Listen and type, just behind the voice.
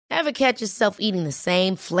Ever catch yourself eating the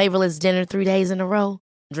same flavorless dinner 3 days in a row?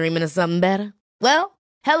 Dreaming of something better? Well,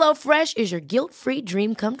 HelloFresh is your guilt-free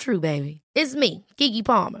dream come true, baby. It's me, Keke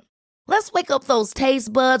Palmer. Let's wake up those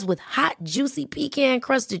taste buds with hot, juicy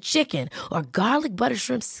pecan-crusted chicken or garlic butter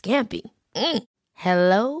shrimp scampi.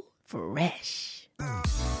 Hello Fresh.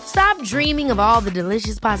 Stop dreaming of all the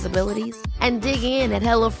delicious possibilities and dig in at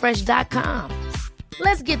HelloFresh.com.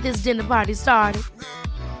 Let's get this dinner party started.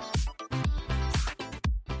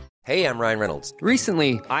 Hey, I'm Ryan Reynolds.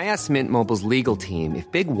 Recently, I asked Mint Mobile's legal team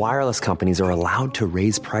if big wireless companies are allowed to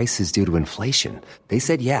raise prices due to inflation. They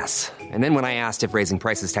said yes. And then when I asked if raising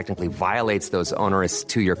prices technically violates those onerous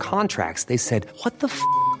 2-year contracts, they said, "What the f***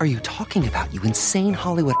 are you talking about, you insane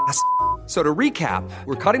Hollywood ass?" So to recap,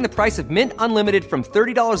 we're cutting the price of Mint Unlimited from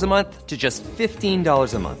 $30 a month to just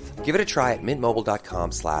 $15 a month. Give it a try at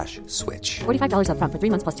mintmobile.com/switch. $45 up front for 3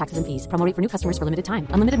 months plus taxes and fees. Promo rate for new customers for limited time.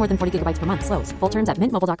 Unlimited more than 40 gigabytes per month. Slows full terms at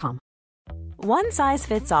mintmobile.com. One size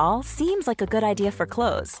fits all seems like a good idea for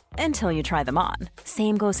clothes until you try them on.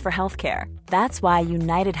 Same goes for healthcare. That's why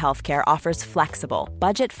United Healthcare offers flexible,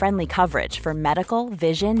 budget-friendly coverage for medical,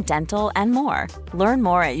 vision, dental, and more. Learn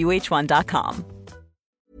more at uh1.com.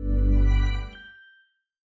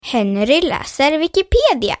 Henry läser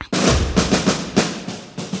Wikipedia.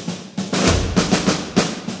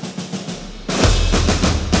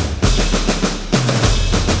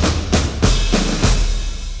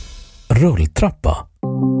 Rulltrappa.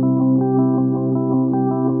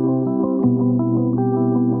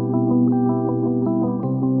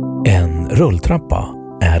 En rulltrappa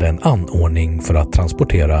är en anordning för att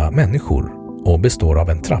transportera människor och består av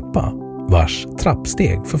en trappa vars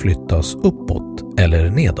trappsteg förflyttas uppåt eller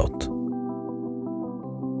nedåt.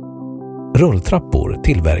 Rulltrappor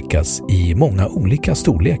tillverkas i många olika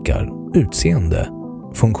storlekar, utseende,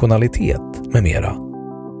 funktionalitet med mera.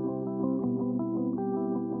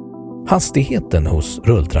 Hastigheten hos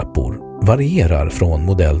rulltrappor varierar från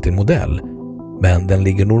modell till modell, men den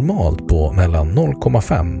ligger normalt på mellan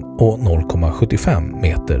 0,5 och 0,75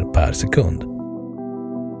 meter per sekund.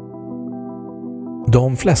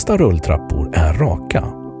 De flesta rulltrappor är raka,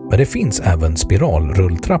 men det finns även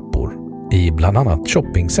spiralrulltrappor i bland annat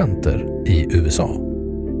shoppingcenter i USA.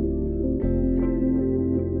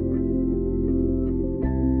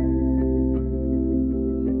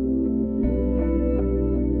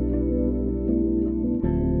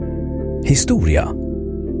 Historia.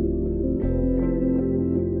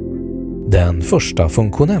 Den första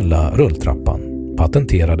funktionella rulltrappan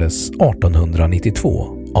patenterades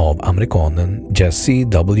 1892 av amerikanen Jesse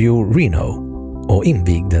W. Reno och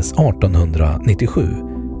invigdes 1897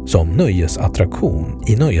 som nöjesattraktion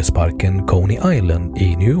i nöjesparken Coney Island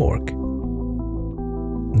i New York.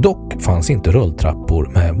 Dock fanns inte rulltrappor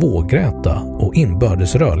med vågräta och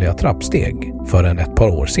inbördes rörliga trappsteg förrän ett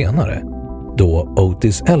par år senare, då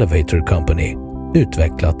Otis Elevator Company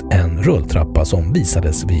utvecklat en rulltrappa som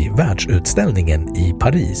visades vid världsutställningen i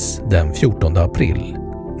Paris den 14 april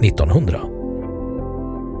 1900.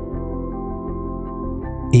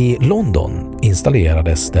 I London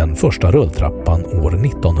installerades den första rulltrappan år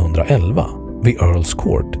 1911 vid Earls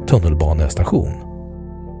Court tunnelbanestation.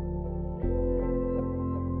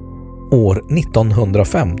 År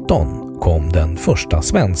 1915 kom den första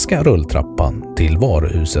svenska rulltrappan till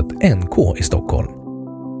varuhuset NK i Stockholm.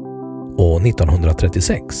 Och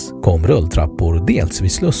 1936 kom rulltrappor dels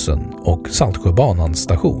vid Slussen och Saltsjöbanans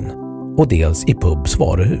station och dels i Pubs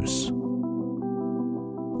varuhus.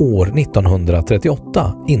 År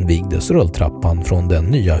 1938 invigdes rulltrappan från den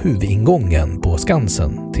nya huvudingången på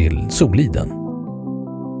Skansen till Soliden.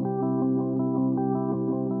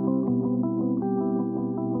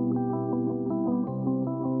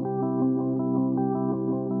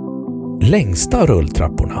 Längsta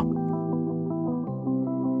rulltrapporna.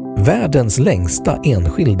 Världens längsta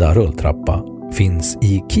enskilda rulltrappa finns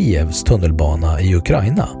i Kievs tunnelbana i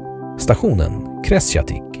Ukraina, stationen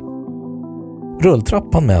Kresjatik.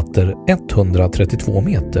 Rulltrappan mäter 132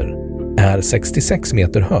 meter, är 66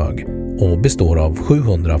 meter hög och består av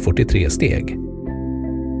 743 steg.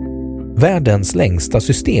 Världens längsta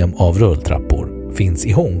system av rulltrappor finns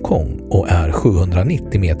i Hongkong och är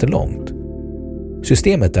 790 meter långt.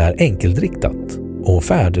 Systemet är enkelriktat och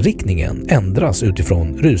färdriktningen ändras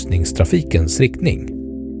utifrån rusningstrafikens riktning.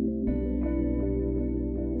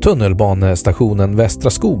 Tunnelbanestationen Västra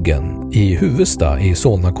Skogen i Huvudsta i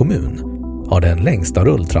Solna kommun har den längsta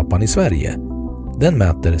rulltrappan i Sverige. Den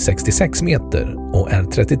mäter 66 meter och är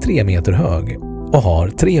 33 meter hög och har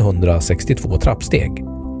 362 trappsteg.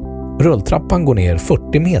 Rulltrappan går ner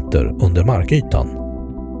 40 meter under markytan.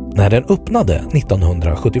 När den öppnade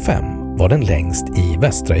 1975 var den längst i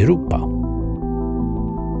västra Europa.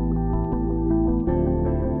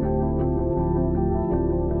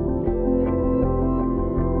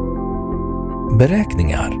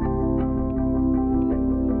 Beräkningar.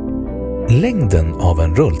 Längden av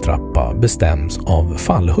en rulltrappa bestäms av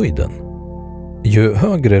fallhöjden. Ju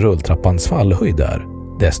högre rulltrappans fallhöjd är,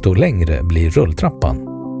 desto längre blir rulltrappan.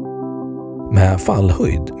 Med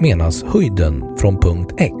fallhöjd menas höjden från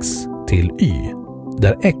punkt X till Y,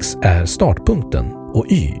 där X är startpunkten och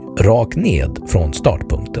Y rakt ned från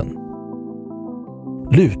startpunkten.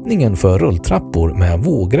 Lutningen för rulltrappor med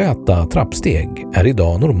vågräta trappsteg är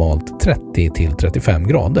idag normalt 30-35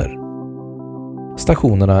 grader.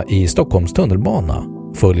 Stationerna i Stockholms tunnelbana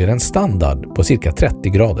följer en standard på cirka 30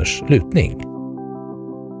 graders lutning.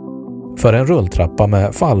 För en rulltrappa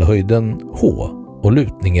med fallhöjden H och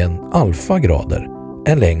lutningen alfa grader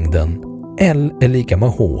är längden L är lika med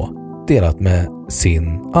H delat med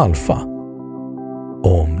sin alfa.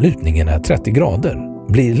 Om lutningen är 30 grader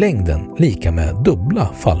blir längden lika med dubbla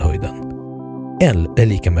fallhöjden. L är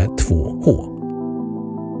lika med 2H.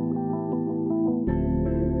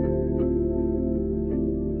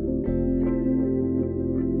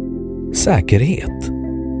 Säkerhet.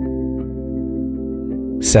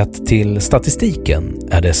 Sett till statistiken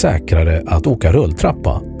är det säkrare att åka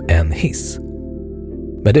rulltrappa än hiss.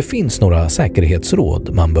 Men det finns några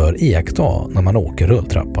säkerhetsråd man bör iaktta när man åker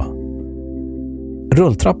rulltrappa.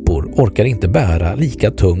 Rulltrappor orkar inte bära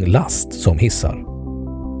lika tung last som hissar.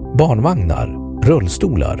 Barnvagnar,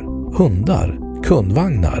 rullstolar, hundar,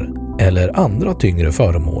 kundvagnar eller andra tyngre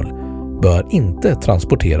föremål bör inte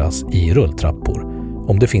transporteras i rulltrappor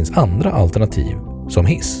om det finns andra alternativ som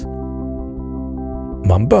hiss.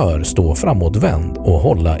 Man bör stå framåtvänd och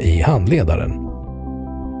hålla i handledaren.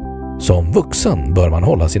 Som vuxen bör man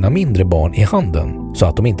hålla sina mindre barn i handen så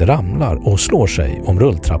att de inte ramlar och slår sig om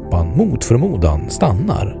rulltrappan mot förmodan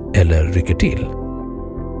stannar eller rycker till.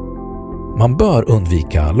 Man bör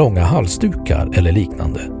undvika långa halsdukar eller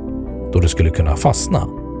liknande, då det skulle kunna fastna.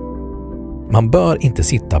 Man bör inte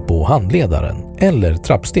sitta på handledaren eller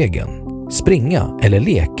trappstegen, springa eller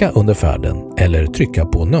leka under färden eller trycka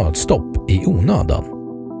på nödstopp i onödan.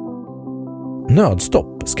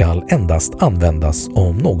 Nödstopp ska endast användas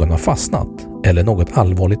om någon har fastnat eller något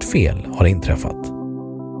allvarligt fel har inträffat.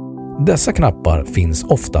 Dessa knappar finns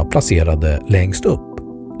ofta placerade längst upp,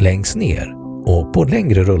 längst ner och på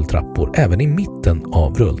längre rulltrappor även i mitten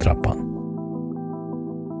av rulltrappan.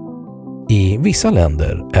 I vissa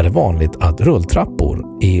länder är det vanligt att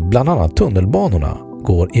rulltrappor i bland annat tunnelbanorna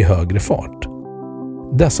går i högre fart.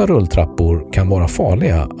 Dessa rulltrappor kan vara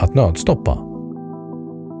farliga att nödstoppa.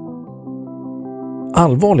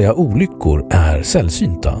 Allvarliga olyckor är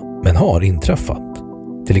sällsynta men har inträffat.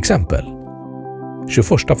 Till exempel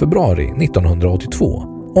 21 februari 1982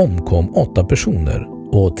 omkom 8 personer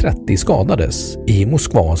och 30 skadades i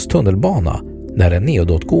Moskvas tunnelbana när en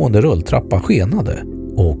nedåtgående rulltrappa skenade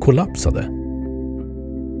och kollapsade.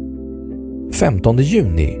 15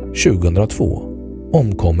 juni 2002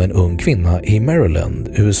 omkom en ung kvinna i Maryland,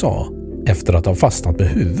 USA efter att ha fastnat med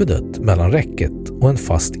huvudet mellan räcket och en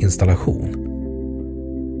fast installation.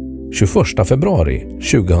 21 februari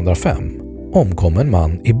 2005 omkom en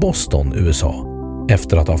man i Boston, USA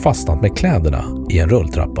efter att ha fastnat med kläderna i en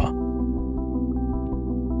rulltrappa.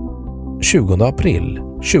 20 april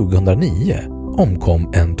 2009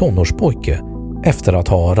 omkom en tonårspojke efter att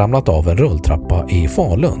ha ramlat av en rulltrappa i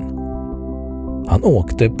Falun. Han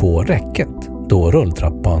åkte på räcket då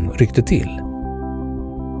rulltrappan ryckte till.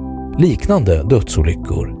 Liknande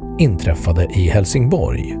dödsolyckor inträffade i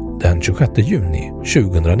Helsingborg den 26 juni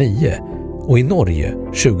 2009 och i Norge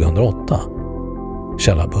 2008.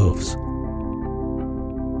 Källa behövs.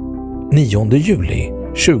 9 juli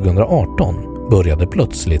 2018 började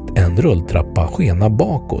plötsligt en rulltrappa skena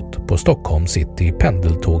bakåt på Stockholm City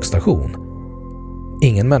pendeltågstation.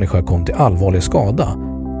 Ingen människa kom till allvarlig skada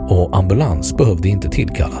och ambulans behövde inte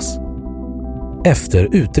tillkallas. Efter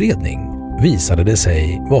utredning visade det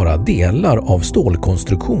sig vara delar av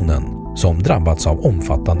stålkonstruktionen som drabbats av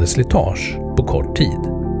omfattande slitage på kort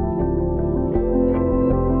tid.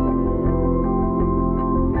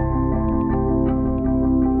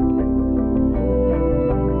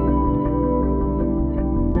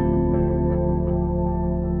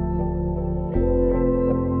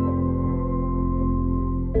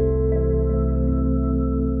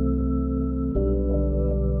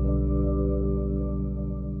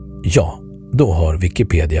 Ja, då har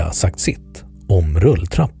Wikipedia sagt sitt om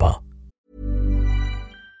rulltrappa.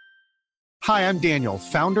 Hi, I'm Daniel,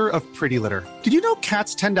 founder of Pretty Litter. Did you know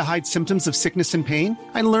cats tend to hide symptoms of sickness and pain?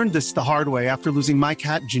 I learned this the hard way after losing my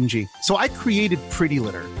cat, Gingy. So I created Pretty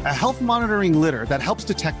Litter, a health monitoring litter that helps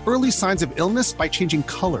detect early signs of illness by changing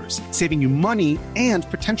colors, saving you money and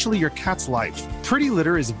potentially your cat's life. Pretty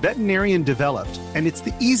Litter is veterinarian developed, and it's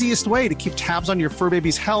the easiest way to keep tabs on your fur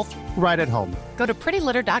baby's health right at home. Go to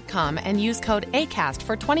prettylitter.com and use code ACAST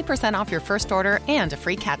for 20% off your first order and a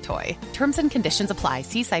free cat toy. Terms and conditions apply.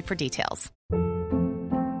 See site for details.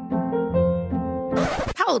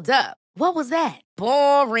 Hold up. What was that?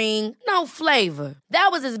 Boring. No flavor.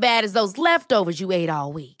 That was as bad as those leftovers you ate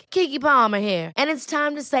all week. Keke Palmer here, and it's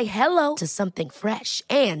time to say hello to something fresh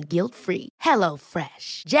and guilt-free. Hello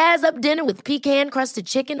Fresh. Jazz up dinner with pecan-crusted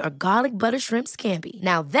chicken or garlic butter shrimp scampi.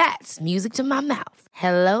 Now that's music to my mouth.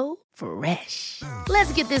 Hello Fresh.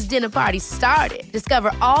 Let's get this dinner party started.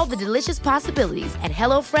 Discover all the delicious possibilities at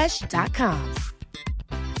hellofresh.com.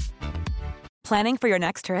 Planning for your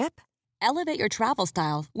next trip? Elevate your travel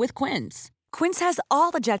style with Quince. Quince has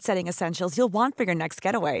all the jet-setting essentials you'll want for your next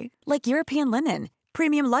getaway, like European linen,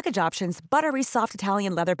 premium luggage options, buttery soft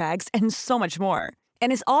Italian leather bags, and so much more.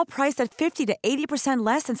 And is all priced at 50 to 80%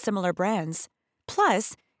 less than similar brands.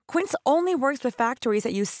 Plus, Quince only works with factories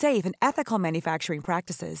that use safe and ethical manufacturing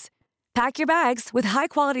practices. Pack your bags with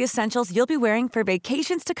high-quality essentials you'll be wearing for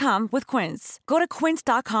vacations to come with Quince. Go to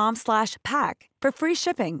quince.com/pack for free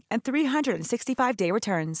shipping and 365-day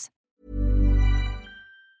returns.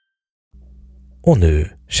 Och nu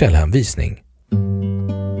källhänvisning.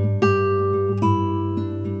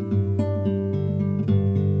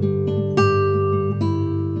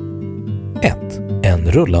 1.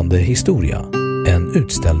 En rullande historia. En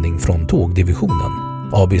utställning från tågdivisionen.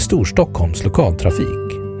 AB Storstockholms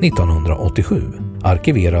lokaltrafik 1987.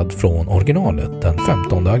 Arkiverad från originalet den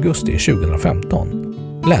 15 augusti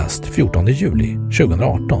 2015. Läst 14 juli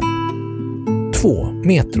 2018. 2.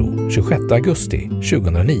 Metro 26 augusti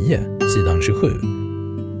 2009, sidan 27.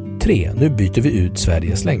 3. Nu byter vi ut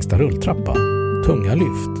Sveriges längsta rulltrappa. Tunga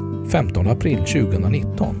lyft 15 april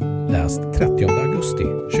 2019. Läst 30 augusti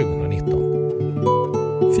 2019.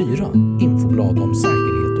 4. Infoblad om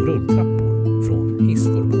säkerhet och rulltrappor från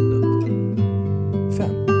Hissförbundet.